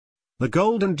The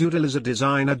Goldendoodle is a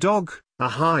designer dog, a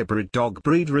hybrid dog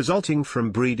breed resulting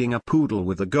from breeding a poodle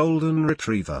with a golden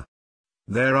retriever.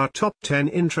 There are top 10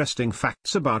 interesting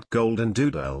facts about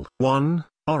Goldendoodle. 1.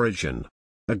 Origin.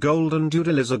 A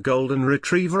Goldendoodle is a golden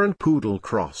retriever and poodle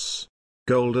cross.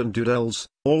 Goldendoodles,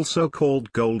 also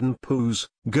called golden poos,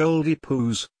 goldie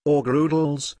poos, or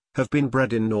groodles, have been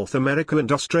bred in North America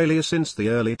and Australia since the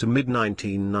early to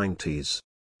mid-1990s.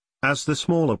 As the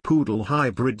smaller poodle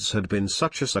hybrids had been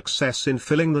such a success in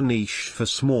filling the niche for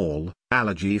small,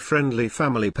 allergy-friendly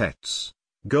family pets,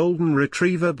 golden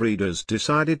retriever breeders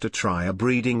decided to try a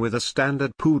breeding with a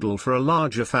standard poodle for a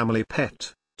larger family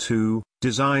pet. 2.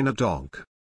 Designer dog.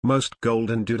 Most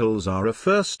Goldendoodles are a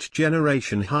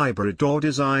first-generation hybrid or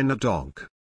designer dog.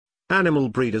 Animal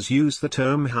breeders use the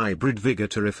term hybrid vigor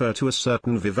to refer to a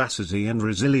certain vivacity and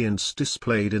resilience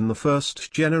displayed in the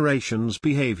first generation's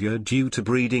behavior due to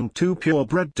breeding two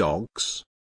purebred dogs.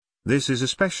 This is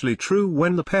especially true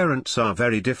when the parents are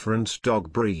very different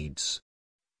dog breeds.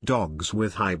 Dogs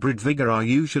with hybrid vigor are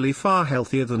usually far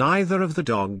healthier than either of the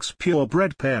dog's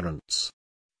purebred parents.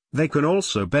 They can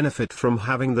also benefit from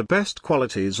having the best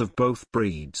qualities of both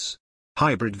breeds.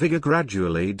 Hybrid vigor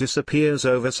gradually disappears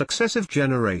over successive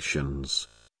generations.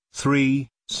 3.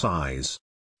 Size.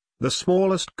 The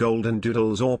smallest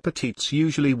Goldendoodles or petites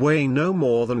usually weigh no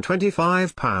more than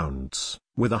 25 pounds,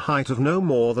 with a height of no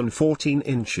more than 14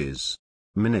 inches.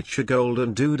 Miniature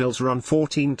Goldendoodles run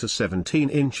 14 to 17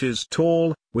 inches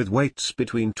tall, with weights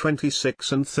between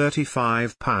 26 and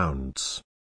 35 pounds.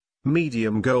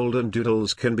 Medium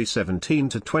Goldendoodles can be 17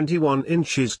 to 21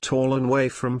 inches tall and weigh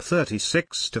from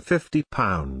 36 to 50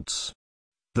 pounds.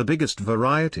 The biggest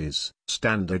varieties,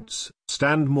 standards,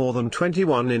 stand more than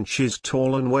 21 inches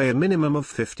tall and weigh a minimum of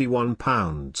 51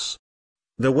 pounds.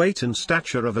 The weight and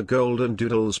stature of a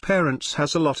Goldendoodle's parents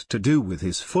has a lot to do with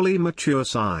his fully mature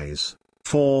size.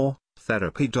 4.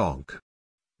 Therapy dog.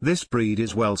 This breed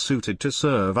is well suited to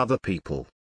serve other people,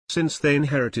 since they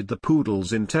inherited the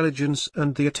poodle's intelligence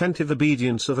and the attentive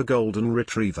obedience of a golden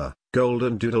retriever.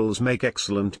 Goldendoodles make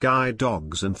excellent guide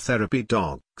dogs and therapy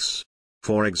dogs.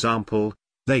 For example,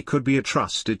 they could be a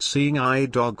trusted seeing eye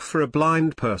dog for a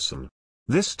blind person.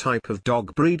 This type of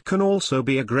dog breed can also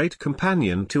be a great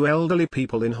companion to elderly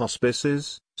people in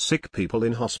hospices, sick people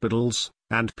in hospitals,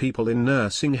 and people in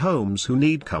nursing homes who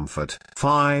need comfort.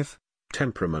 5.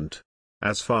 Temperament.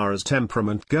 As far as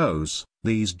temperament goes,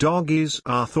 these doggies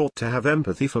are thought to have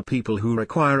empathy for people who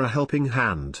require a helping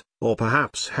hand, or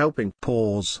perhaps helping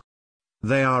paws.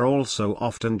 They are also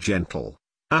often gentle,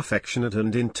 affectionate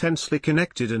and intensely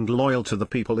connected and loyal to the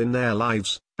people in their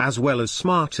lives, as well as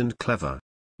smart and clever.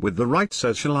 With the right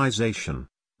socialization,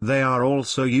 they are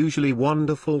also usually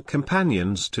wonderful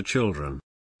companions to children.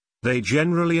 They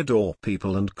generally adore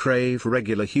people and crave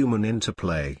regular human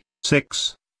interplay.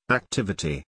 6.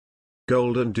 Activity.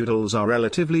 Goldendoodles are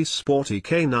relatively sporty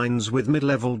canines with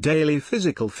mid-level daily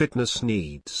physical fitness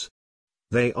needs.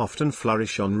 They often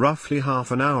flourish on roughly half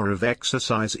an hour of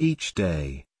exercise each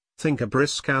day. Think a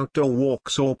brisk outdoor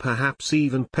walks or perhaps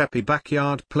even peppy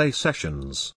backyard play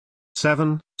sessions.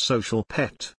 7. Social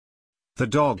pet. The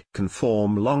dog can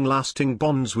form long-lasting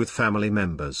bonds with family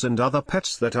members and other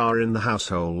pets that are in the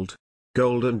household.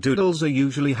 Goldendoodles are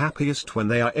usually happiest when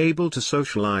they are able to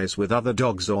socialize with other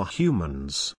dogs or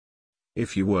humans.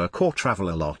 If you work or travel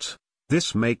a lot,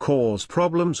 this may cause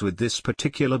problems with this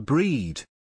particular breed.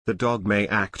 The dog may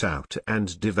act out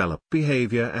and develop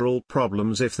behavioral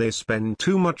problems if they spend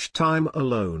too much time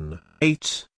alone.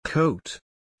 8. Coat.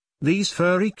 These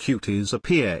furry cuties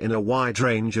appear in a wide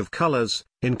range of colors,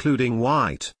 including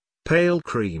white, pale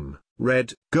cream,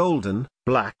 red, golden,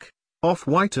 black,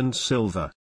 off-white and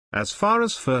silver. As far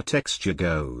as fur texture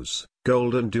goes,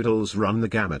 Goldendoodles run the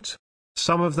gamut.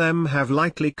 Some of them have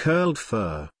lightly curled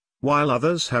fur, while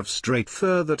others have straight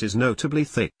fur that is notably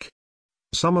thick.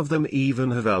 Some of them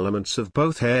even have elements of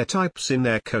both hair types in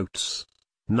their coats.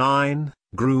 9.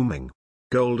 Grooming.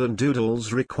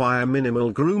 Goldendoodles require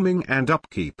minimal grooming and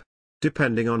upkeep.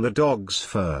 Depending on the dog's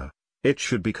fur, it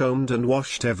should be combed and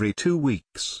washed every 2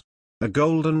 weeks. A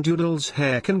Goldendoodle's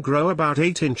hair can grow about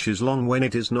 8 inches long when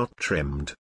it is not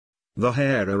trimmed. The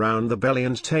hair around the belly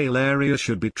and tail area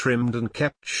should be trimmed and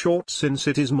kept short since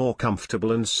it is more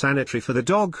comfortable and sanitary for the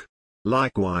dog.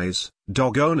 Likewise,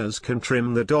 dog owners can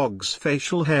trim the dog's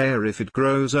facial hair if it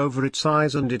grows over its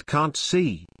eyes and it can't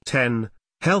see. 10.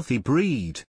 Healthy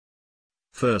breed.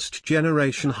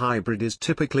 First-generation hybrid is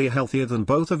typically healthier than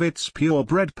both of its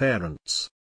purebred parents.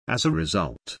 As a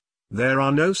result, there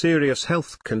are no serious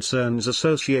health concerns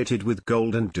associated with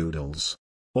Goldendoodles.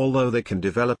 Although they can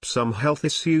develop some health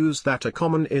issues that are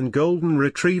common in golden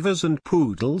retrievers and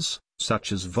poodles,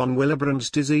 such as von Willebrand's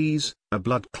disease, a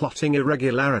blood clotting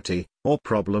irregularity, or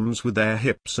problems with their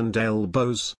hips and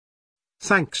elbows.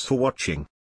 Thanks for watching.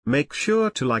 Make sure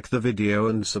to like the video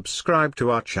and subscribe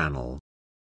to our channel.